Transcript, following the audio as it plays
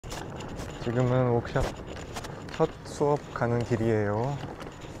지금은 워크숍 첫 수업 가는 길이에요.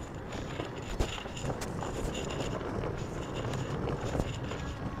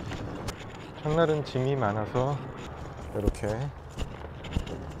 첫날은 짐이 많아서 이렇게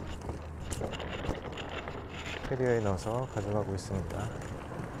캐리어에 넣어서 가져가고 있습니다.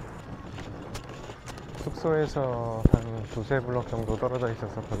 숙소에서 한 두세 블럭 정도 떨어져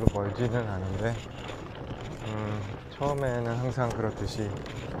있어서 별로 멀지는 않은데 처음에는 항상 그렇듯이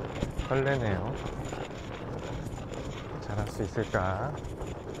설레네요. 잘할 수 있을까?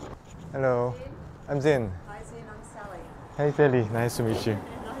 Hello, I'm Zin. Hi Zin, I'm Sally. Hey Sally, nice to meet you.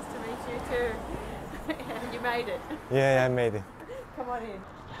 Nice to meet you too. You made it. Yeah, I made it. Come on in.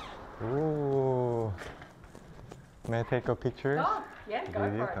 Ooh. May I take a picture? Oh, yeah, go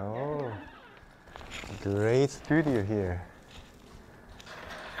for it. Oh, great studio here.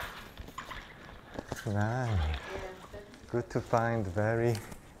 Nice. Good to find very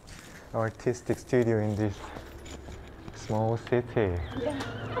artistic studio in this small city. Yeah.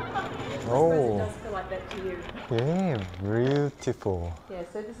 Oh. I suppose it does feel like that to you. Yeah, beautiful. Yeah,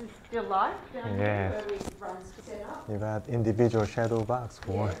 so this is still life down Yes. here where we run set up. You got individual shadow box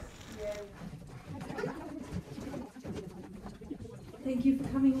for. Yes. Yeah. Thank you for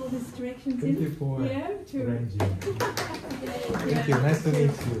coming all this directions Thank in. you for to arranging. Thank you. Yeah. Nice to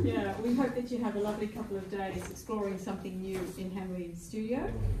meet you. Yeah, we hope that you have a lovely couple of days exploring something new in Hamlin's studio.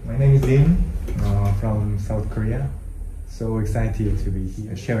 My name is Im from South Korea. So excited to be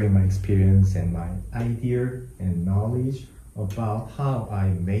here, sharing my experience and my idea and knowledge about how I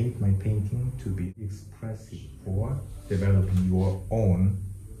made my painting to be expressive or developing your own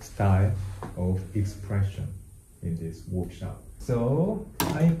style of expression in this workshop. So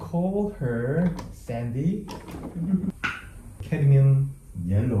I call her Sandy, cadmium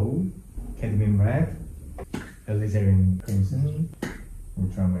yellow, cadmium red, alizarin crimson,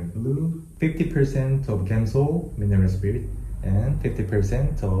 ultramarine blue, 50% of Gamsol mineral spirit, and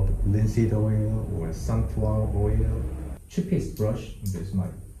 50% of linseed oil or sunflower oil. Cheapest brush is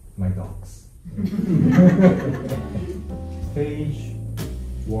my dog's. Page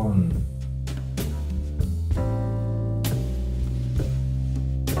 1.